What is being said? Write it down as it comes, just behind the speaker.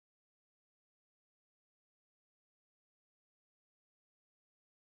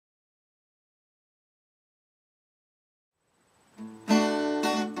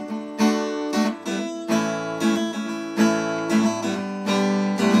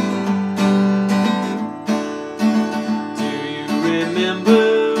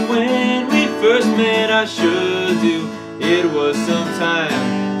should do. It was sometime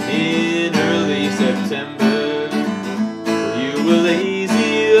in early September. You were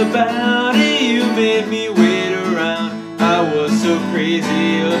lazy about it, you made me wait around. I was so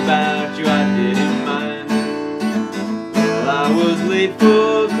crazy about you, I didn't mind. Well, I was late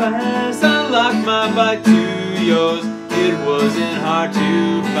for class, I locked my bike to yours. It wasn't hard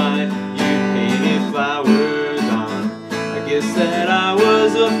to find, you painted flowers on. I guess that I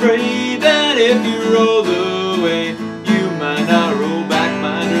was afraid that if you rolled away, you might not roll back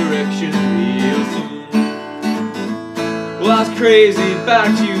my direction real soon. Well, I was crazy about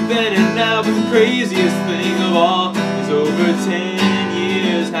you then and now, but the craziest thing of all is over 10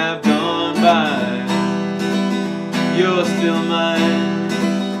 years have gone by. You're still mine,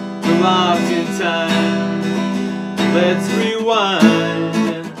 we're locked in time. Let's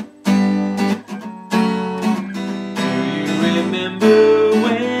rewind. Do you remember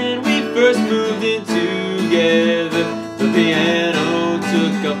when we first moved in together? The piano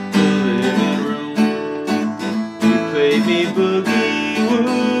took up the living room. You played me boogie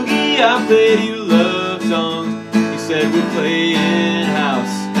woogie, I played you love songs. You said we're playing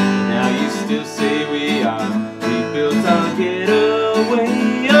house, and now you still say we are. We built our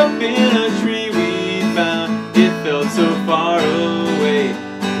getaway up in a tree we found. It felt so far away,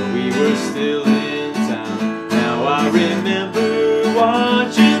 but we were still in town. Now I remember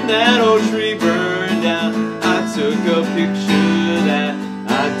watching that old tree burn down. I took a picture that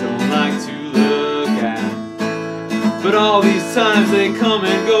I don't like to look at. But all these times they come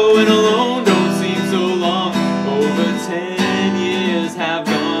and go, and alone don't seem so long. Over 10 years have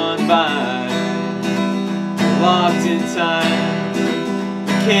gone by, locked in time,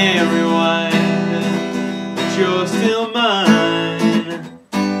 can't rewind, but you're still mine.